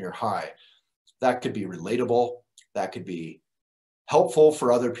in junior high, that could be relatable. That could be helpful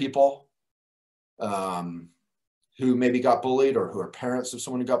for other people who maybe got bullied, or who are parents of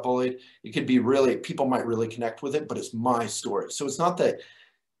someone who got bullied. It could be really, people might really connect with it, but it's my story. So it's not that,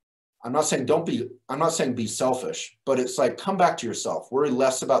 I'm not saying be selfish, but it's like, come back to yourself. Worry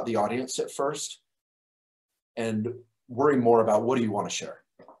less about the audience at first and worry more about what do you want to share.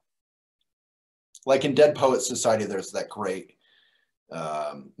 Like in Dead Poets Society, there's that great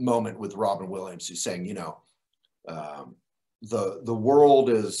moment with Robin Williams, who's saying, you know, the world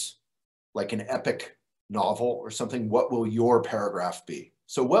is like an epic novel or something. What will your paragraph be?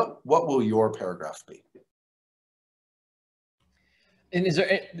 So what will your paragraph be? And is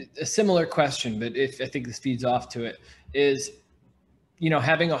there a similar question, but if I think this feeds off to it, is, you know,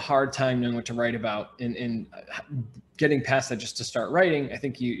 having a hard time knowing what to write about and getting past that just to start writing? I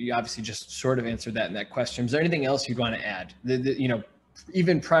think you obviously just sort of answered that in that question. Is there anything else you'd want to add? You know,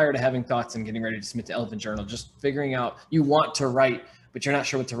 even prior to having thoughts and getting ready to submit to Elephant Journal, just figuring out you want to write, but you're not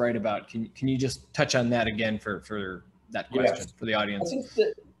sure what to write about. Can you just touch on that again for that question for the audience?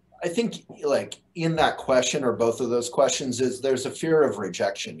 I think like in that question, or both of those questions, is there's a fear of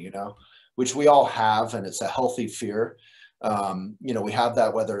rejection, you know, which we all have, and it's a healthy fear. You know, we have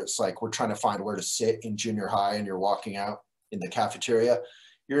that, whether it's like we're trying to find where to sit in junior high and you're walking out in the cafeteria,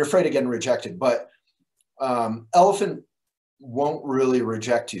 you're afraid of getting rejected. But Elephant won't really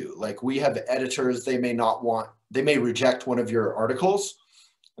reject you. Like, we have editors, they may reject one of your articles,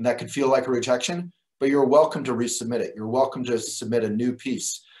 and that could feel like a rejection, but you're welcome to resubmit it. You're welcome to submit a new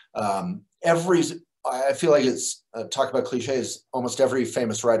piece. I feel like it's talk about cliches. Almost every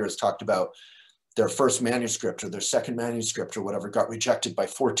famous writer has talked about their first manuscript or their second manuscript or whatever got rejected by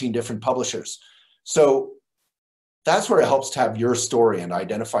 14 different publishers. So that's where it helps to have your story and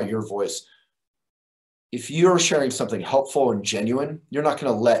identify your voice. If you're sharing something helpful and genuine, you're not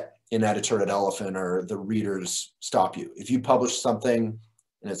going to let an editor at Elephant or the readers stop you. If you publish something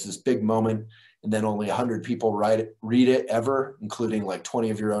and it's this big moment, and then only 100 people read it ever, including like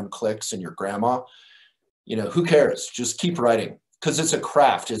 20 of your own clicks and your grandma, you know, who cares? Just keep writing, because it's a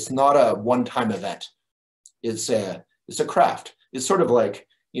craft. It's not a one-time event. It's a craft. It's sort of like,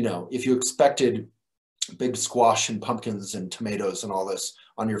 you know, if you expected big squash and pumpkins and tomatoes and all this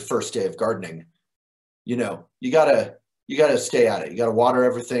on your first day of gardening, you know, you gotta stay at it. You gotta water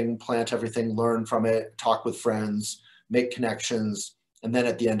everything, plant everything, learn from it, talk with friends, make connections. And then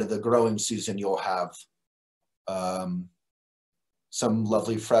at the end of the growing season, you'll have some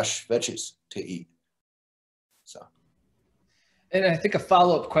lovely fresh veggies to eat. So, and I think a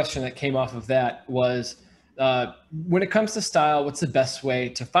follow-up question that came off of that was, when it comes to style, what's the best way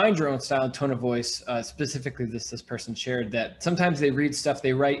to find your own style and tone of voice? Specifically, this person shared that sometimes they read stuff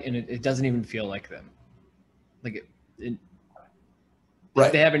they write and it doesn't even feel like them. Like, right.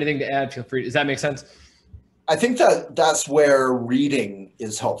 If they have anything to add, feel free. Does that make sense? I think that's where reading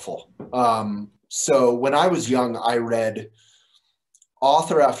is helpful. So when I was young, I read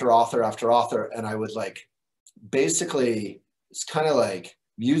author after author after author, and I would like, basically, it's kind of like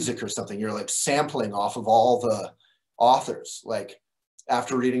music or something. You're like sampling off of all the authors. Like,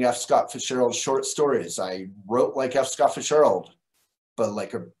 after reading F. Scott Fitzgerald's short stories, I wrote like F. Scott Fitzgerald, but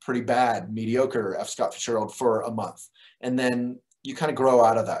like a pretty bad, mediocre F. Scott Fitzgerald for a month. And then you kind of grow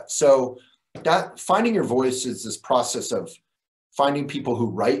out of that. So that finding your voice is this process of finding people who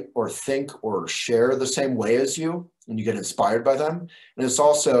write or think or share the same way as you, and you get inspired by them. And it's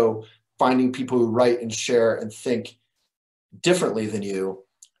also finding people who write and share and think differently than you,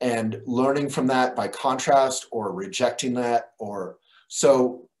 and learning from that by contrast, or rejecting that. Or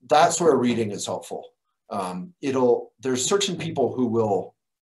so that's where reading is helpful. There's certain people who will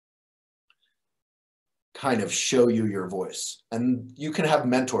kind of show you your voice, and you can have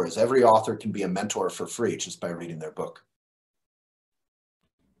mentors. Every author can be a mentor for free just by reading their book.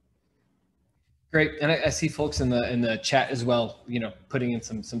 Great. And I see folks in the chat as well, you know, putting in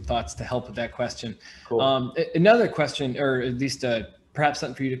some thoughts to help with that question. Cool. Another question, or at least perhaps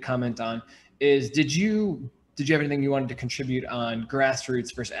something for you to comment on, is did you have anything you wanted to contribute on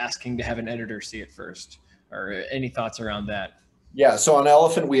grassroots versus asking to have an editor see it first, or any thoughts around that? Yeah, so on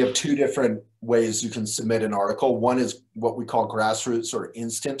Elephant, we have two different ways you can submit an article. One is what we call grassroots or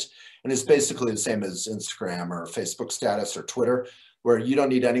instant, and it's basically the same as Instagram or Facebook status or Twitter, where you don't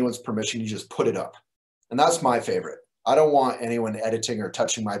need anyone's permission, you just put it up. And that's my favorite. I don't want anyone editing or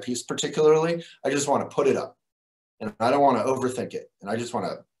touching my piece particularly. I just want to put it up, and I don't want to overthink it. And I just want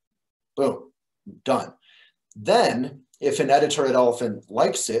to, boom, done. Then if an editor at Elephant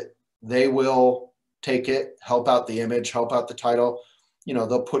likes it, they will take it, help out the image, help out the title. You know,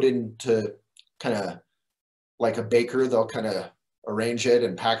 they'll put into kind of like a baker, they'll kind of arrange it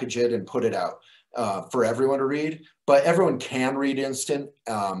and package it and put it out for everyone to read. But everyone can read instant.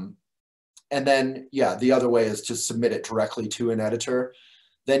 And then, yeah, the other way is to submit it directly to an editor.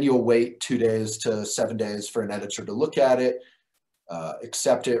 Then you'll wait 2 days to 7 days for an editor to look at it,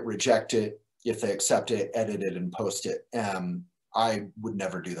 accept it, reject it. If they accept it, edit it, and post it. I would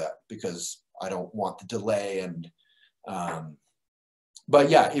never do that because I don't want the delay. And but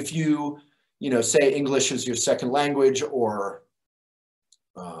yeah, if you say English is your second language, or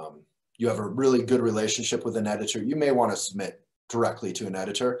you have a really good relationship with an editor, you may want to submit directly to an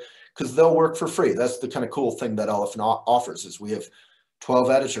editor because they'll work for free. That's the kind of cool thing that Elephant offers, is we have 12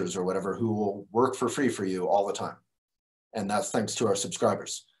 editors or whatever who will work for free for you all the time. And that's thanks to our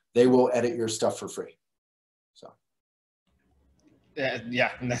subscribers. They will edit your stuff for free. So.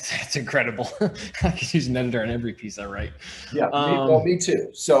 Yeah, and that's incredible. I could use an editor on every piece I write. Yeah, me too.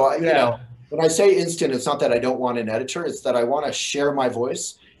 So, you know, when I say instant, it's not that I don't want an editor. It's that I want to share my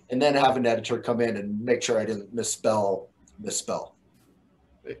voice and then have an editor come in and make sure I didn't misspell.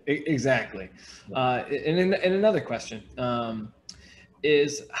 Exactly. And another question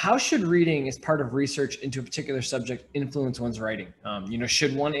is, how should reading as part of research into a particular subject influence one's writing?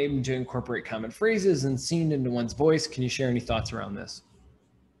 Should one aim to incorporate common phrases and scene into one's voice? Can you share any thoughts around this?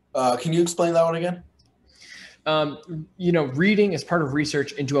 Can you explain that one again? Reading as part of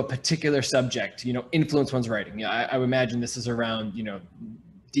research into a particular subject, influence one's writing. I would imagine this is around,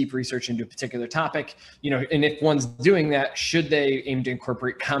 deep research into a particular topic, and if one's doing that, should they aim to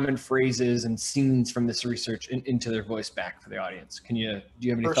incorporate common phrases and scenes from this research into their voice back for the audience? Do you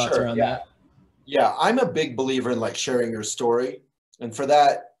have any thoughts around that? Yeah, I'm a big believer in like sharing your story. And for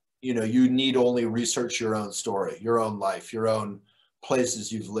that, you need only research your own story, your own life, your own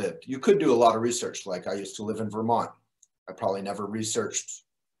places you've lived. You could do a lot of research. Like I used to live in Vermont. I probably never researched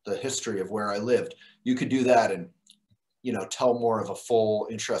the history of where I lived. You could do that and tell more of a full,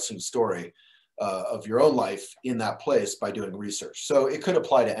 interesting story of your own life in that place by doing research. So it could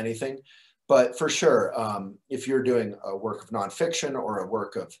apply to anything, but for sure, if you're doing a work of nonfiction or a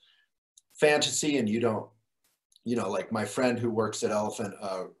work of fantasy and you don't, like my friend who works at Elephant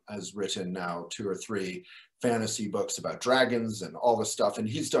has written now 2 or 3 fantasy books about dragons and all this stuff. And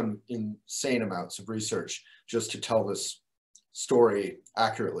he's done insane amounts of research just to tell this story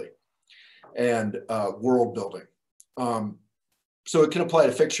accurately and world building. So it can apply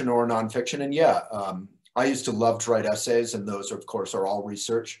to fiction or nonfiction. And yeah, I used to love to write essays, and those of course are all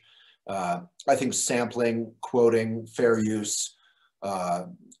research. I think sampling, quoting, fair use,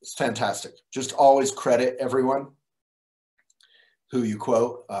 it's fantastic. Just always credit everyone who you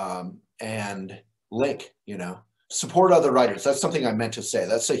quote, and link, support other writers. That's something I meant to say.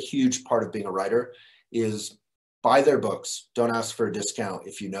 That's a huge part of being a writer, is buy their books. Don't ask for a discount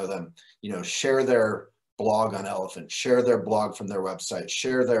if you know them. Share their blog on Elephant, share their blog from their website,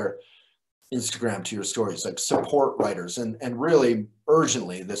 share their Instagram to your stories, like support writers. And really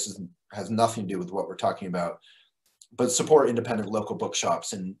urgently, this has nothing to do with what we're talking about, but support independent local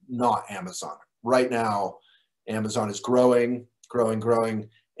bookshops and not Amazon. Right now, Amazon is growing,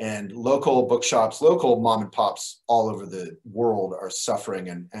 and local bookshops, local mom and pops all over the world are suffering,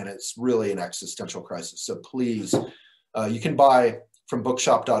 and it's really an existential crisis. So please, you can buy from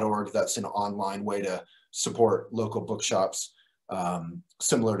bookshop.org. That's an online way to support local bookshops,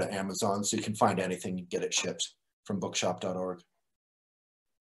 similar to Amazon. So you can find anything and get it shipped from bookshop.org.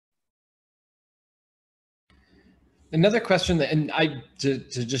 Another question to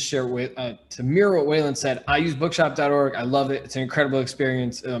just share with, to mirror what Waylon said, I use bookshop.org. I love it. It's an incredible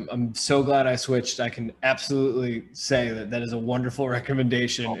experience. I'm so glad I switched. I can absolutely say that is a wonderful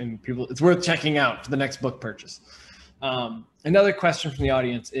recommendation, and it's worth checking out for the next book purchase. Another question from the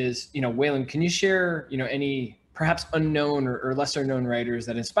audience is, Waylon, can you share, any perhaps unknown or lesser known writers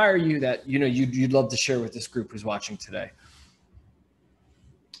that inspire you that, you'd love to share with this group who's watching today?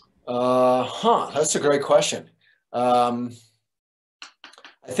 That's a great question. I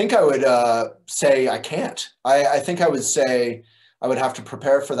think I would say I can't. I think I would say I would have to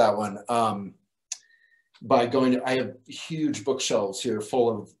prepare for that one by going to, I have huge bookshelves here full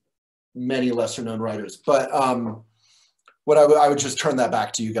of many lesser known writers, but what I would just turn that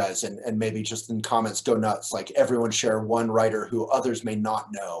back to you guys, and maybe just in comments, go nuts. Like, everyone share one writer who others may not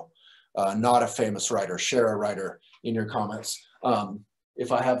know, not a famous writer. Share a writer in your comments.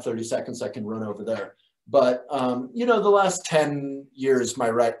 If I have 30 seconds, I can run over there. But, you know, the last 10 years,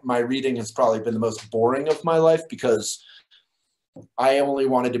 my reading has probably been the most boring of my life, because I only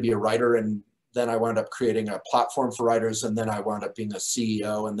wanted to be a writer, and then I wound up creating a platform for writers, and then I wound up being a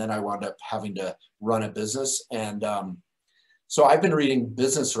CEO, and then I wound up having to run a business. And so I've been reading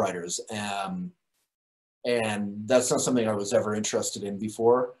business writers, and that's not something I was ever interested in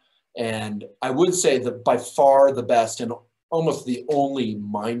before. And I would say that by far the best and almost the only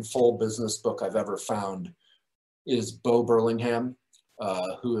mindful business book I've ever found is Bo Burlingham,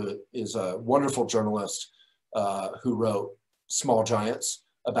 who is a wonderful journalist who wrote Small Giants,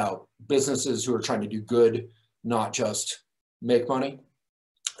 about businesses who are trying to do good, not just make money.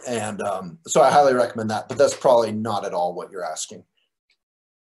 And so I highly recommend that, but that's probably not at all what you're asking.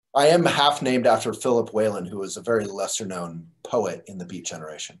 I am half named after Philip Waylon, who was a very lesser known poet in the Beat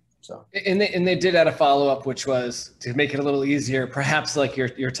Generation. So, and they did add a follow-up, which was to make it a little easier, perhaps like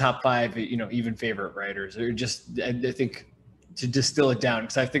your top 5, you know, even favorite writers, or just, I think, to distill it down,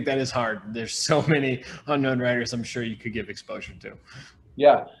 because I think that is hard. There's so many unknown writers I'm sure you could give exposure to.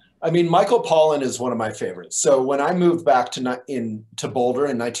 Yeah. I mean, Michael Pollan is one of my favorites. So when I moved back to Boulder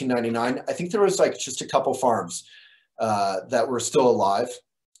in 1999, I think there was like just a couple farms that were still alive.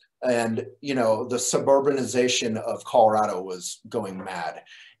 And, you know, the suburbanization of Colorado was going mad.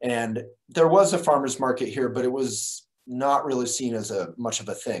 And there was a farmer's market here, but it was not really seen as much of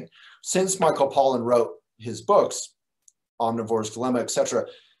a thing. Since Michael Pollan wrote his books, Omnivore's Dilemma, etc.,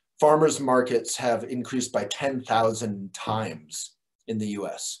 farmers markets have increased by 10,000 times in the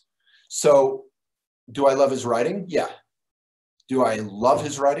US. So do I love his writing? Yeah. Do I love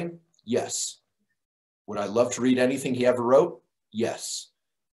his writing? Yes. Would I love to read anything he ever wrote? Yes.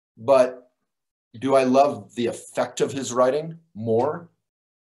 But do I love the effect of his writing more?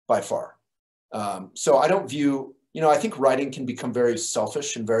 By far. So I don't view, you know, I think writing can become very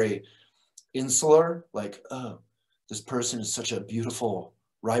selfish and very insular, like, oh, this person is such a beautiful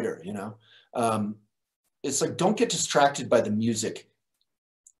writer, you know? It's like, don't get distracted by the music.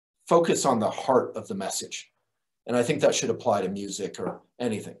 Focus on the heart of the message. And I think that should apply to music or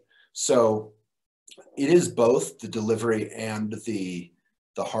anything. So it is both the delivery and the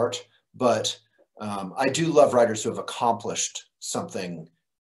heart, but I do love writers who have accomplished something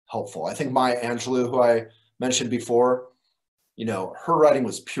helpful. I think Maya Angelou, who I mentioned before, you know, her writing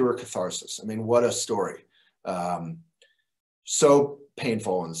was pure catharsis. I mean, what a story. So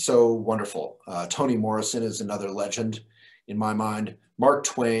painful and so wonderful. Toni Morrison is another legend in my mind. Mark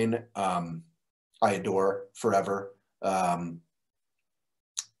Twain, I adore forever.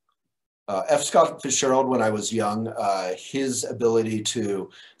 F. Scott Fitzgerald, when I was young, his ability to,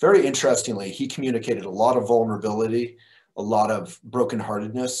 very interestingly, he communicated a lot of vulnerability, a lot of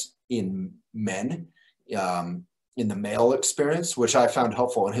brokenheartedness in men, in the male experience, which I found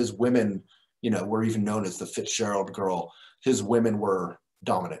helpful. And his women, you know, were even known as the Fitzgerald girl. His women were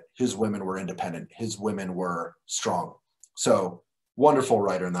dominant. His women were independent. His women were strong. So wonderful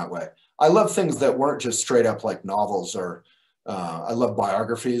writer in that way. I love things that weren't just straight up like novels, or I love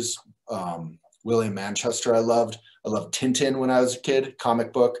biographies. William Manchester I loved Tintin when I was a kid,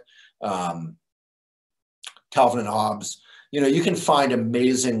 comic book. Calvin and Hobbes. You know, you can find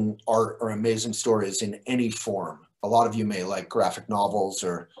amazing art or amazing stories in any form. A lot of you may like graphic novels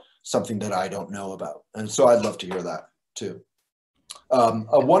or something that I don't know about. And so I'd love to hear that too.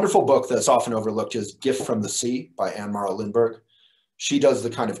 A wonderful book that's often overlooked is Gift from the Sea by Anne-Mara Lindbergh. She does the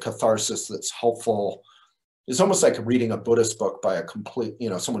kind of catharsis that's helpful. It's almost like reading a Buddhist book by a complete, you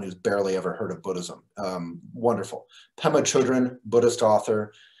know, someone who's barely ever heard of Buddhism. Wonderful. Pema Chodron, Buddhist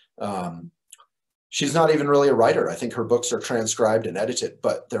author. She's not even really a writer. I think her books are transcribed and edited,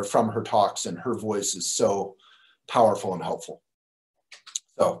 but they're from her talks, and her voice is so powerful and helpful.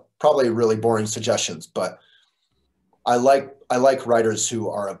 So probably really boring suggestions, but I like writers who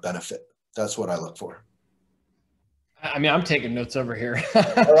are a benefit. That's what I look for. I mean, I'm taking notes over here.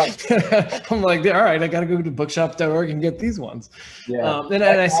 All right. I'm like, all right, I got to go to bookshop.org and get these ones. Yeah. And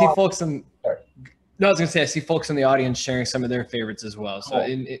I see folks in, no, I was going to say, I see folks in the audience sharing some of their favorites as well. So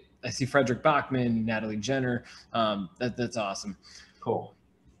cool. I see Frederick Bachman, Natalie Jenner. That's awesome. Cool.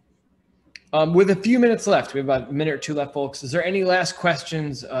 With a few minutes left, we have about a minute or two left, folks. Is there any last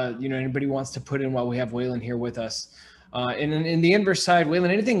questions, you know, anybody wants to put in while we have Waylon here with us? And in the inverse side,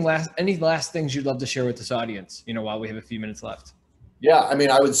 Waylon, any last things you'd love to share with this audience, you know, while we have a few minutes left? Yeah, I mean,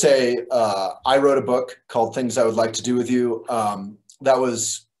 I would say I wrote a book called Things I Would Like to Do With You. That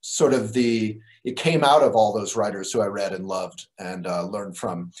was sort of the it came out of all those writers who I read and loved and learned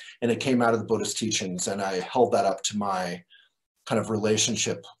from. And it came out of the Buddhist teachings, and I held that up to my kind of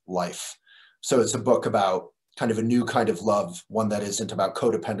relationship life. So it's a book about kind of a new kind of love, one that isn't about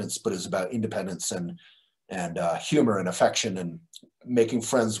codependence, but is about independence and humor and affection and making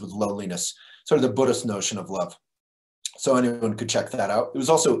friends with loneliness, sort of the Buddhist notion of love. So anyone could check that out. It was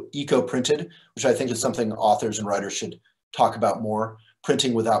also eco-printed, which I think is something authors and writers should talk about more.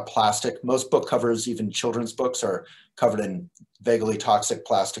 Printing without plastic. Most book covers, even children's books, are covered in vaguely toxic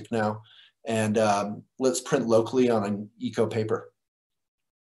plastic now. And let's print locally on an eco paper.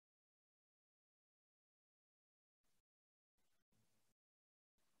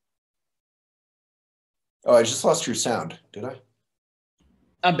 Oh, I just lost your sound, did I?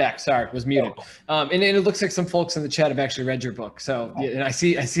 I'm back. Sorry, was muted. And it looks like some folks in the chat have actually read your book. So, and I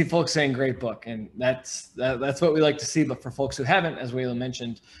see folks saying great book, and that's what we like to see. But for folks who haven't, as Waylon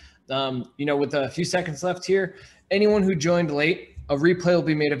mentioned, with a few seconds left here, anyone who joined late, a replay will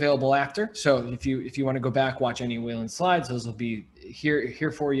be made available after. So if you want to go back, watch any of Waylon's slides, those will be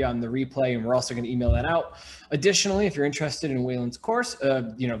here for you on the replay, and we're also going to email that out. Additionally, if you're interested in Waylon's course,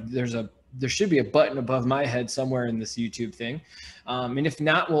 there should be a button above my head somewhere in this YouTube thing. And if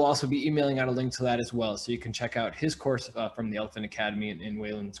not, we'll also be emailing out a link to that as well. So you can check out his course from the Elephant Academy in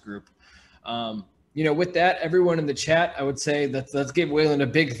Waylon's group. With that, everyone in the chat, I would say that let's give Waylon a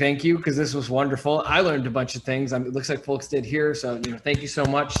big thank you, because this was wonderful. I learned a bunch of things. It looks like folks did here. So, thank you so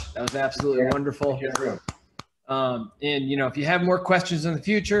much. That was absolutely wonderful. If you have more questions in the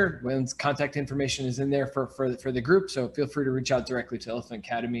future, Waylon's contact information is in there for the group. So feel free to reach out directly to Elephant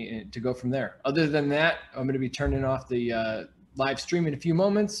Academy and to go from there. Other than that, I'm going to be turning off the live stream in a few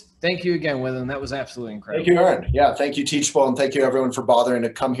moments. Thank you again, Waylon. That was absolutely incredible. Thank you, Aaron. Yeah, thank you, Teachable, and thank you everyone for bothering to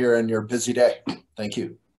come here in your busy day. Thank you.